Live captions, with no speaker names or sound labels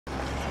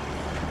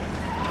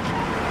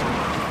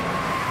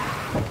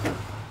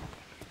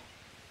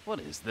What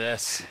is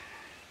this?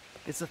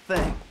 It's a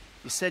thing.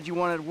 You said you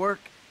wanted work.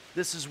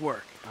 This is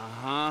work.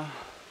 Uh-huh.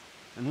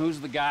 And who's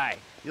the guy?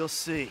 You'll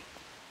see.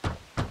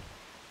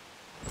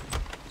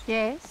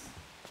 Yes?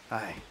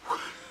 Hi.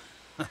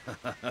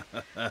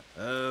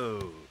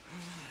 Oh.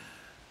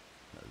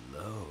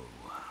 Hello.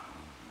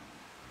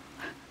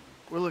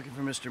 We're looking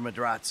for Mr.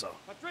 Madrazo.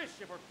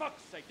 Patricia, for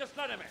fuck's sake, just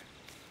let him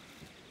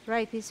in.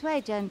 Right this way,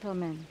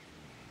 gentlemen.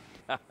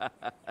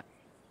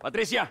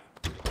 Patricia,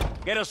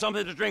 get us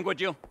something to drink,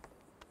 would you?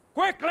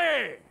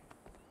 Quickly!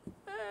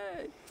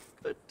 Hey,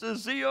 good to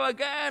see you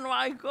again,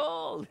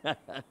 Michael.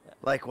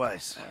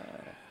 Likewise.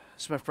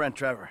 It's my friend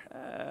Trevor.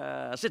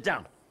 Sit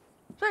down.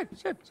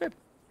 Sit.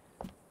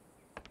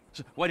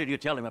 So, what did you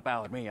tell him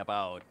about me,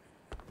 about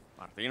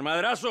Martin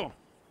Madrazo?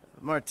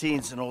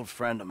 Martine's an old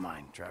friend of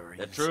mine, Trevor.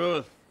 The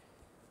truth.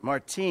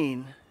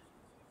 Martine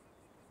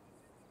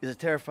is a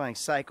terrifying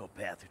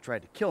psychopath who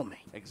tried to kill me.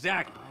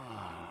 Exactly.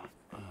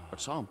 But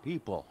some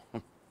people,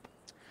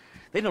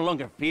 they no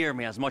longer fear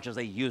me as much as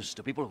they used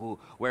to. People who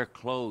wear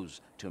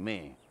clothes to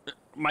me.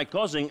 My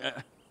cousin,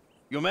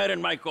 you met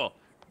him, Michael.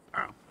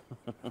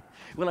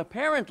 Well,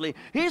 apparently,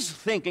 he's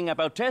thinking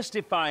about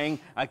testifying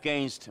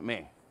against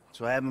me.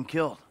 So I have him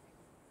killed.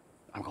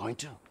 I'm going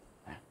to.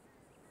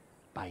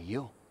 By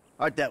you.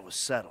 Our debt was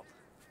settled.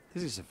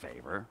 This is a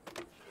favor.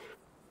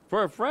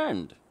 For a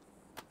friend.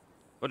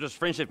 But does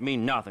friendship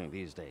mean nothing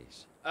these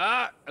days?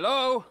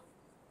 Hello?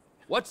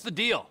 What's the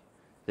deal?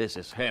 This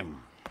is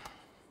him.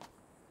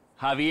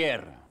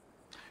 Javier.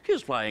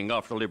 He's flying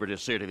off to Liberty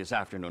City this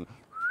afternoon.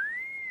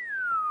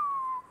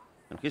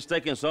 And he's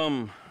taking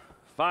some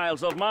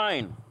files of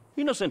mine.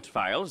 Innocent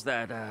files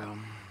that,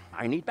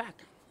 I need back.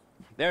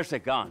 There's a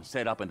gun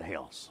set up in the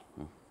hills.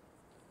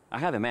 I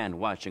have a man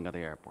watching at the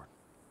airport.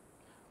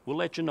 We'll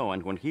let you know,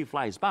 and when he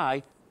flies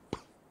by,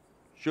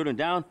 shoot him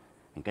down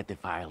and get the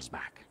files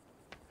back.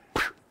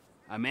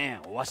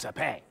 Man, what's the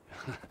pay?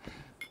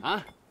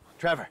 Huh?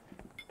 Trevor,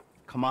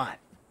 come on.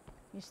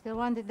 You still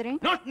want the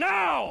drink? Not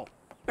now!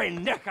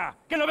 Pendeja!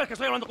 ¿Qué no ves que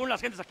estoy hablando con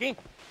las gentes aquí?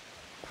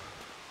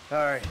 All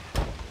right.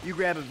 You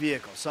grab a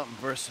vehicle, something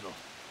versatile.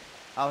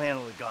 I'll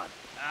handle the gun.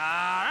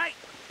 All right.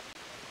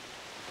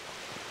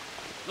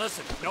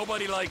 Listen,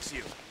 nobody likes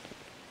you.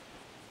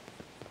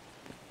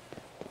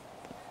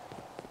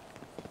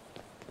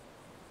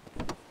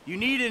 You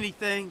need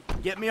anything,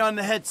 get me on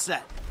the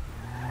headset.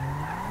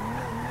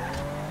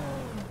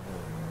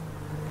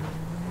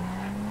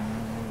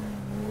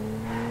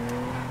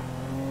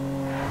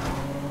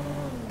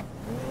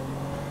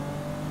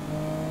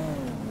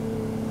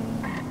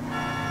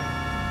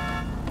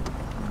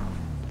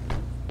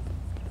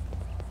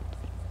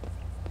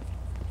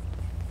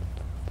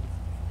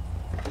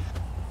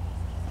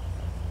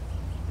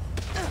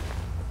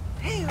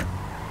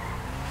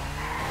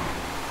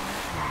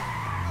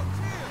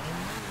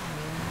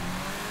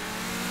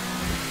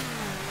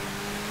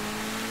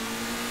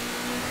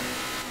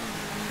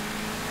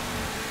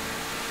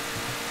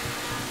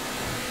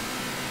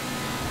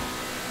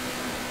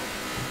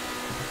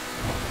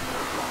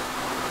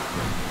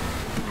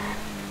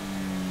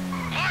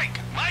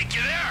 Mike,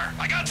 you there?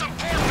 I got some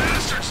poor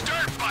bastard's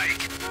dirt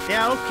bike.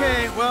 Yeah,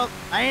 okay, well,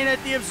 I ain't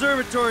at the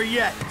observatory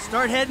yet.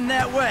 Start heading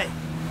that way.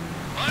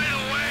 By the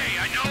way,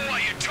 I know why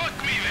you took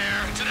me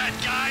there, to that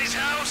guy's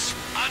house.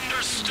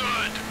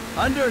 Understood.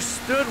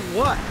 Understood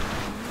what?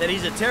 That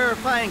he's a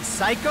terrifying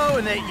psycho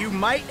and that you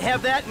might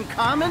have that in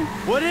common?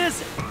 What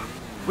is it?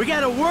 We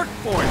gotta work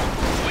for it.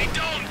 We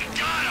don't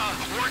gotta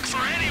work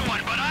for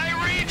anyone, but I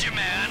read you,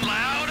 man,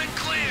 loud and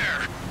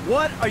clear.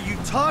 What are you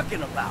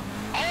talking about?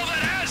 All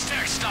that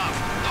Aztec stuff.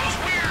 Those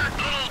weird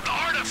little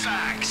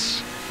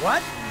artifacts.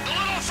 What? The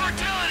little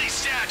fertility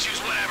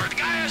statues, whatever. The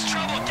guy has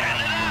trouble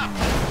getting it up.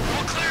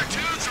 We'll clear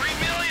 2-3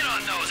 million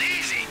on those,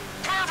 easy.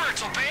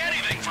 Perverts will pay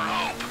anything for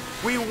hope.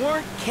 We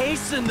weren't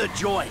casing the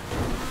joint.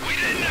 We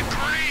didn't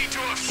agree to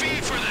a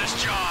fee for this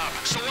job,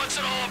 so what's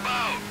it all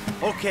about?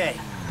 Okay,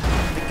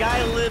 the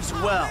guy lives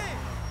well.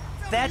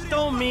 That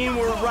don't mean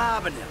we're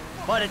robbing him,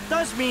 but it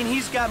does mean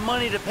he's got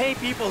money to pay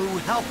people who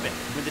help him.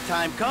 When the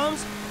time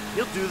comes,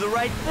 he'll do the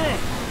right thing.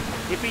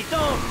 If he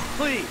don't,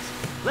 please,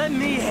 let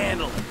me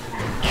handle it.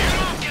 You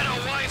don't get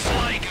a wife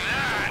like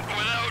that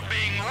without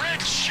being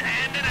rich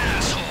and an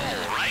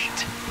asshole, right?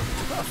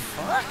 The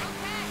fuck?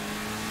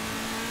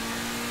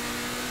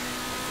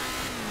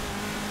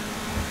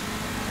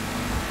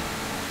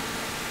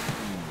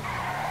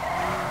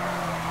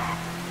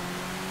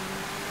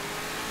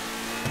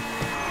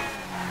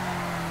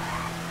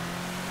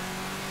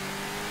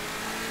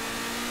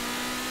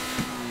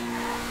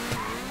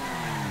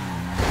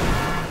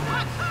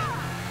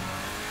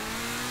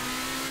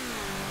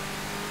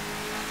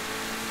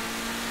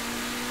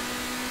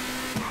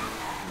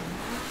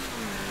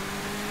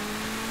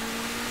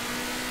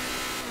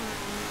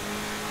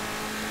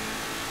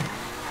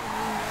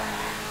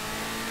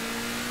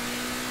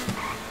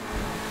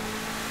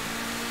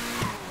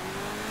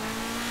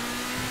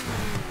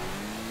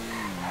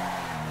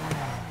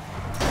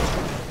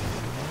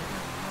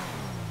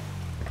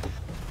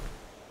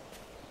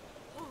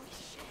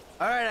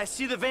 All right, I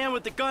see the van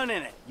with the gun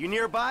in it. You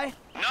nearby?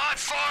 Not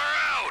far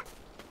out.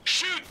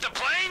 Shoot the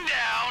plane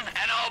down,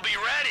 and I'll be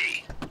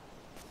ready.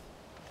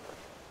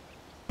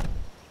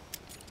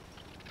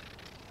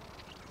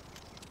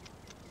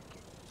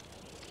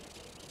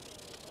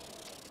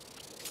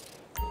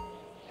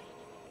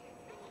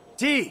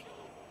 T,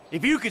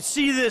 if you could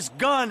see this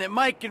gun, it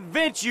might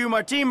convince you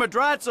Martin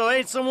Madrazo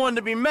ain't someone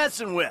to be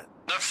messing with.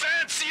 The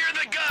fancier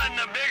the gun,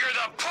 the bigger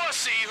the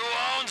pussy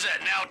who owns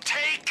it. Now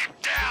take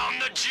down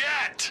the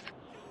jet.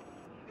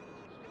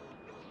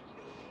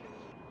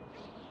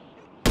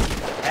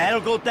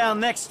 That'll go down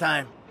next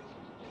time.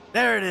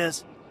 There it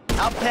is.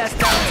 Out past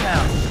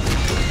downtown.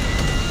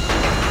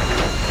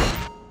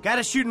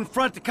 Gotta shoot in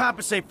front to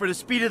compensate for the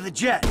speed of the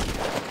jet.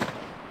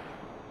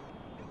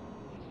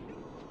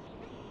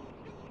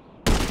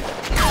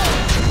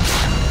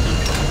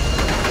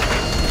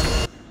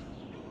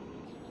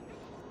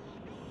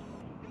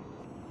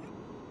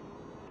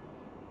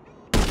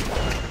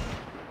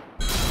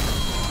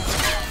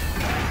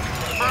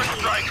 First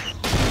strike.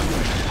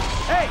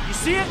 Hey, you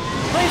see it?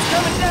 Plane's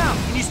coming down.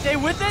 Can you stay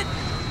with it?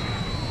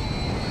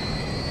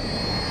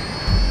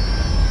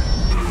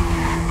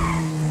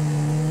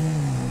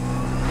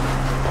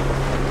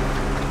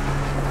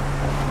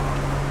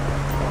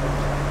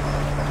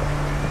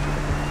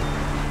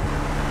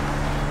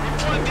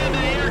 Plugged into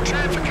the air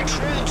traffic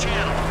control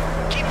channel.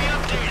 Keep me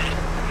updated.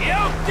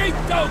 Okie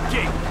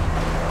dokie.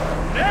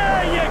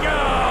 There you go.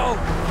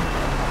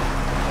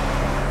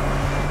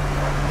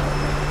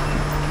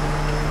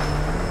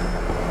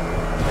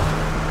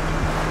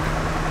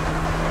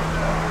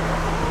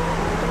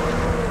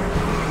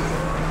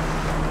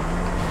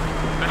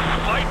 This is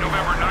Flight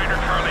November 9er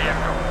Charlie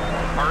Echo.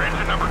 Our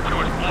engine number 2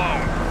 is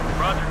blown.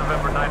 Roger,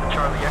 November 9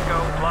 Charlie Echo.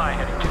 Fly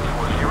heading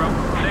 240.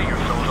 Say your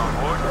soul's on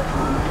board.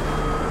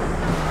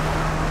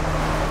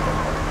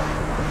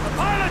 The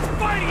pilot's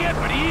fighting it,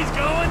 but he's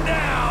going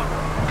down.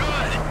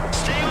 Good.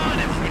 Stay on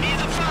him. We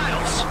need the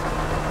files.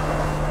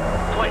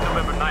 Flight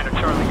November 9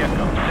 Charlie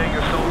Echo. Say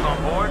your soul's on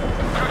board. 2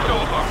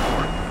 souls on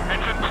board.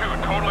 Engine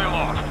 2 totally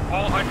lost.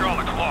 All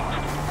hydraulics lost.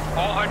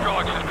 All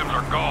hydraulic systems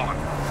are gone.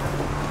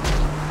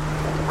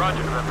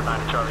 Roger, November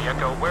 9 Charlie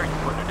Echo. Where are you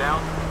putting her down?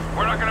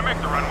 We're not gonna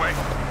make the runway.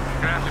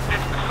 Gonna have to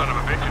ditch this son of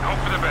a bitch and hope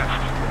for the best.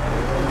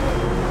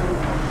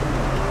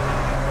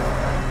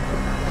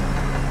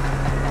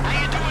 How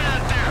you doing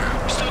out there?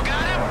 Still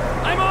got him?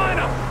 I'm on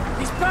him.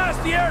 He's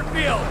past the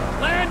airfield.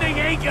 Landing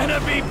ain't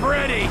gonna be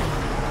pretty.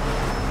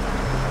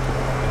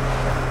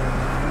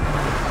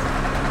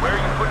 Where are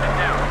you putting it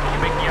down? Can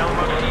you make the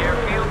Alamo to the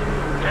airfield?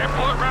 Can't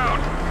pull it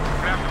round.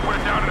 Gonna have to put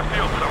it down in the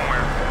field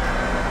somewhere.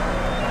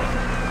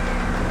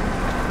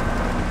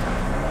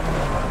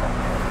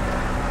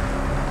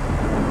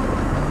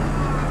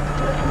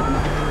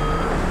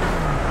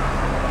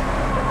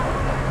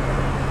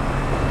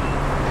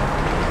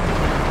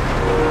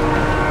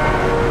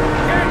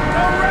 Can't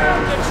go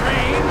round the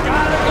train.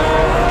 Gotta go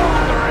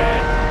over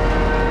it.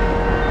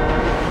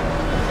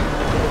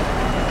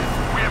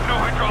 We have no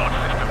hydraulic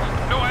systems,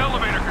 no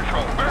elevator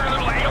control, very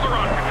little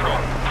aileron control.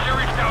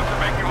 Serious doubts of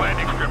making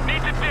landing strip.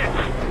 Need to ditch.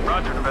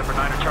 Roger, November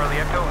 9 Charlie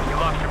Echo. You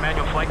lost your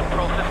manual flight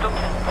control system?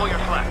 Pull your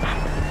flaps.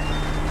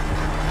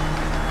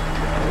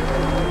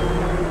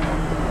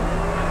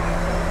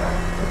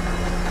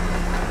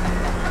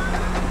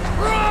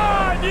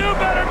 Run! You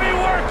better be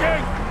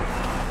working.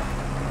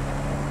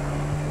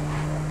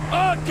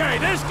 Okay,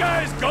 this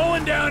guy's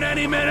going down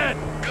any minute.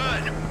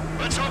 Good.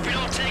 Let's hope you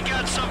don't take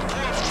out some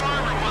poor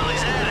farmer while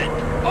he's at it.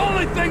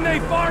 Only thing they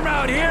farm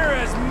out here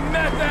is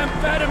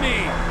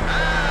methamphetamine.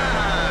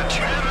 Ah,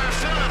 Trevor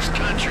Phillips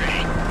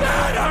country.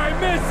 God, I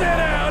miss it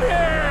out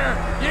here.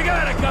 You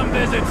gotta come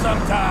visit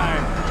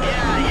sometime.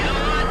 Yeah, you know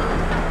what?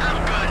 I'm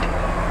good.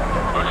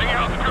 Losing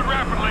altitude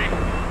rapidly.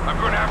 I'm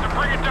going to have to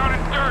bring it down in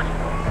dirt.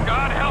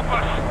 God help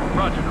us.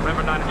 Roger,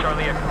 November 9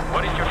 Charlie Echo.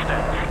 What is your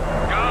status?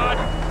 God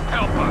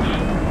help us.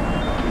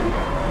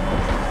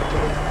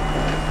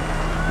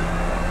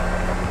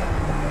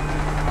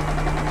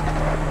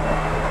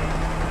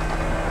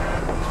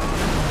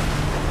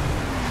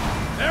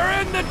 They're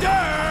in the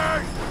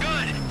dirt.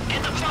 Good.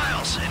 Get the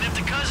files, and if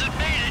the cousin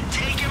made it,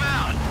 take him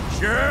out.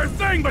 Sure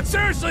thing, but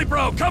seriously,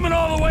 bro, coming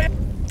all the way.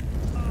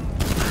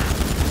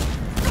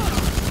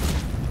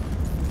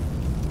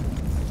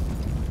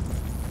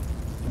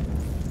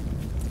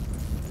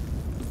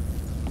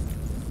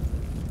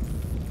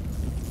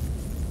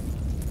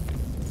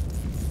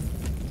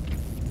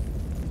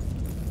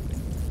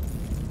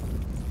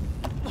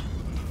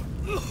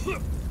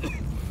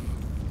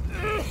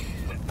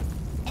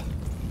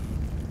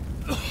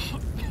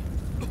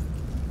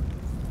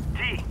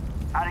 T,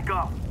 how'd it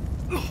go?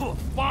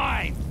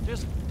 Fine,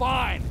 just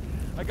fine.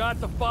 I got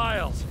the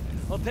files.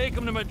 I'll take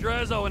them to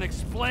Madrazo and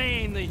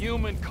explain the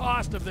human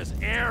cost of this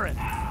errand.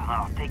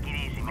 Oh, take it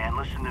easy, man.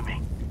 Listen to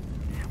me.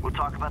 We'll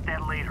talk about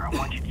that later. I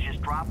want you to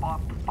just drop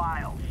off the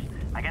files.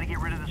 I gotta get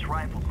rid of this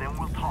rifle, then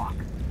we'll talk.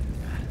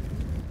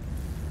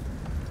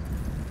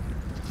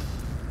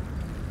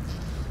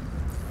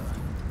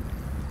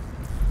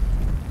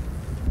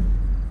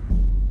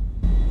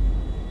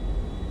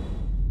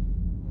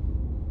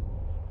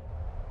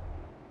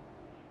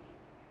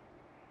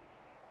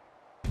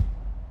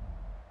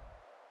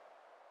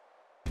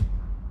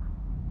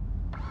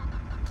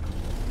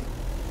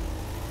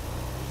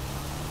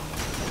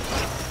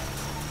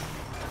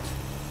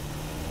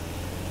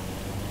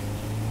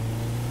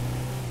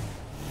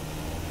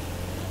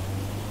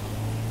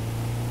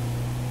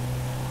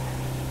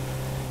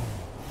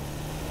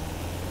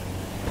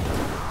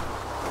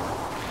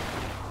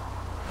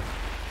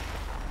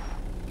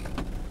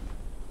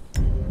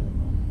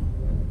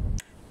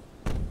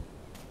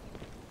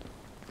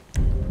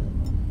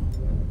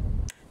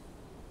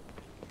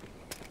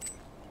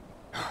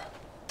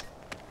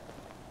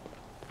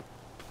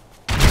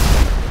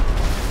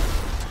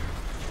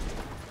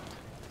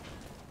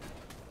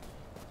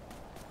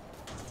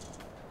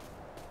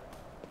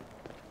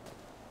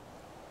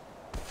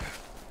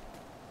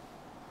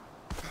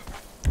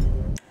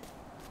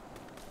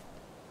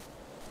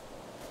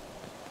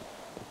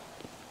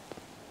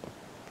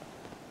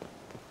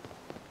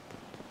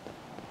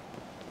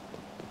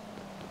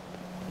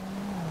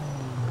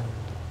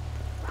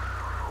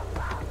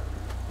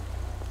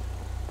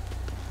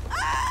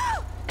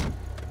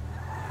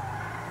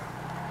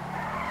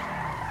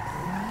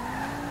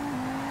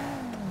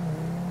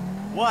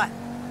 What?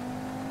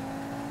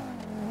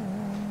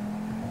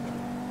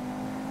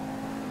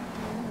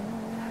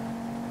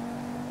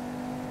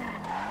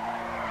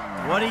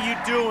 What are you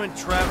doing,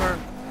 Trevor?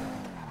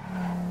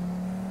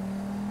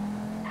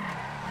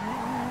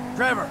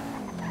 Trevor!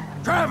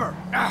 Trevor!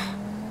 Ah,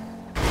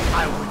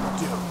 I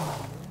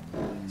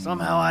wouldn't do.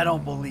 Somehow I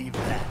don't believe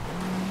that.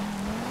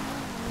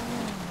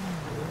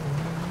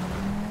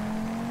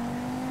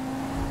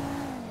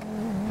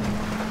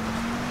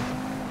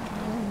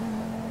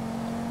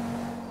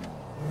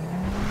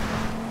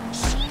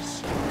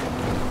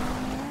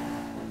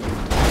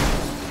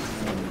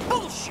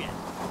 Bullshit!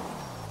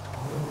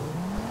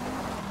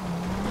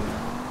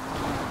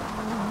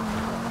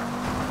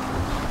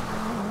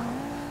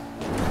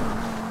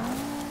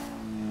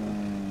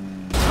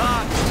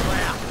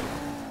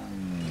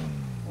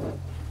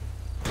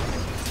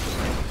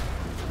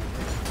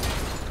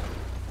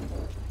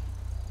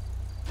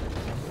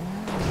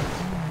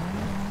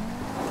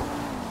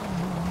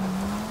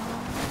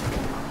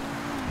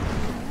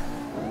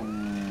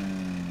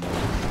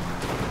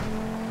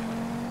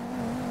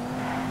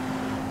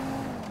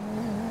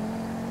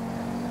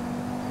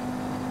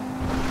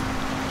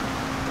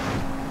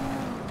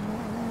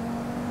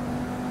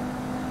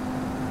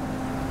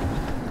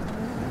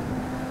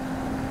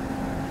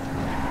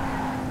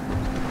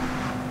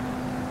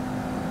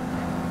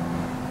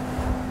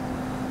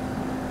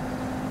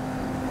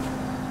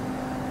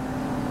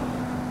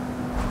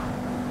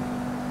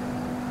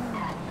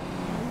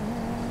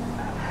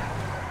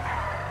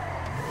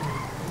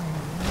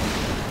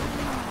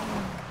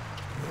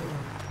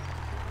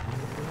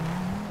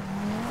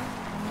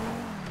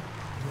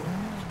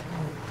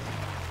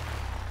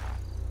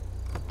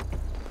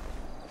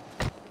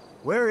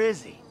 Where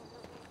is he?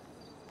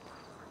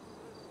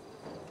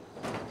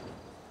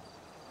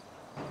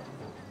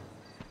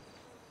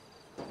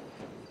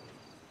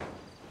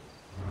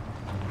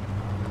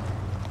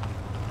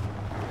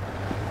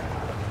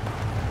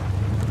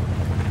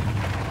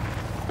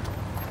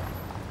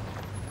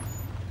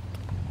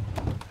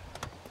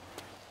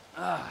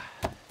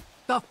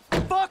 The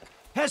fuck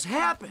has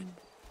happened?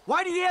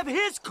 Why did he have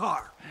his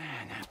car?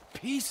 Man, that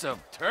piece of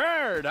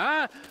turd,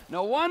 huh?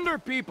 No wonder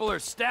people are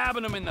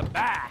stabbing him in the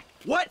back.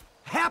 What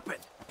happened?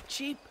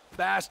 Cheap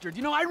bastard.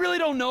 You know, I really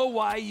don't know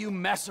why you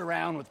mess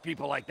around with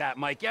people like that,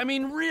 Mikey. I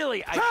mean,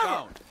 really, I Trevor!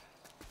 don't.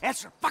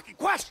 Answer the fucking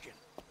question.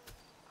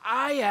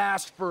 I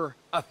asked for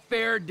a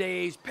fair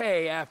day's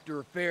pay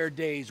after a fair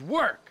day's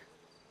work.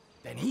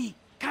 Then he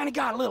kind of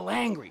got a little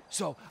angry.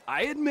 So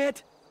I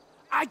admit,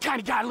 I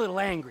kind of got a little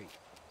angry.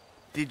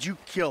 Did you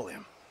kill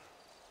him?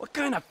 What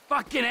kind of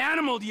fucking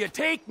animal do you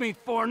take me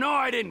for? No,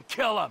 I didn't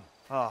kill him.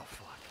 Oh,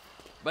 fuck.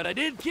 But I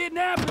did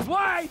kidnap his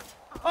wife.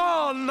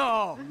 Oh,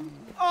 no.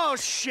 Oh,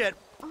 shit.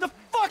 The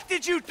fuck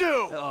did you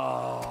do?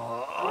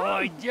 Oh,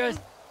 I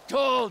just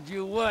told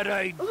you what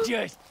I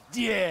just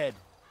did.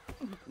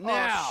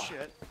 Now, Oh,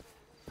 shit.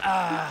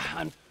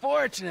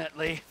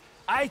 unfortunately,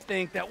 I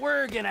think that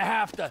we're gonna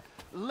have to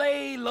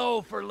lay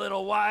low for a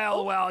little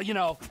while while, you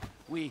know,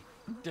 we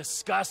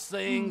discuss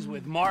things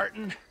with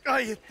Martin. Oh,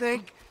 you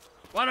think?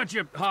 Why don't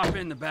you hop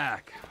in the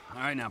back?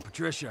 All right, now,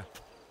 Patricia,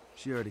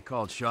 she already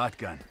called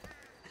shotgun.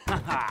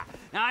 Now,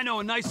 I know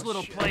a nice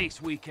little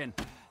place we can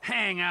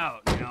hang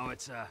out, you know,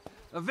 it's a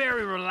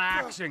very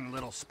relaxing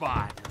little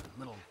spot. A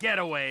little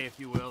getaway, if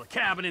you will, a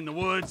cabin in the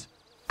woods.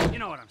 You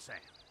know what I'm saying.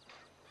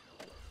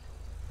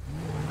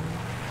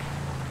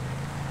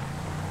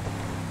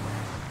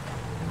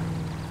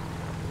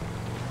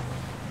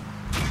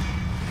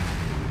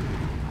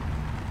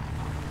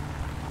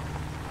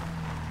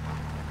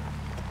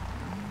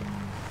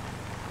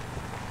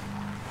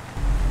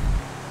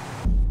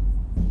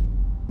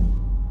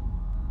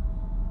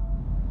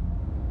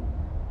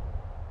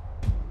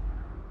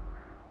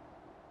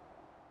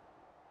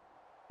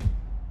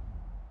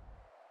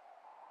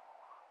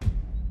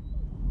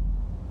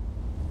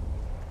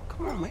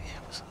 Come on, man.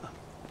 What's up?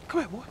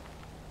 Come here, boy.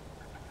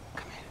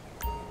 Come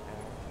here.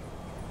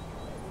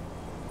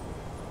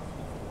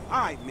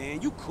 All right,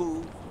 man, you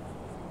cool.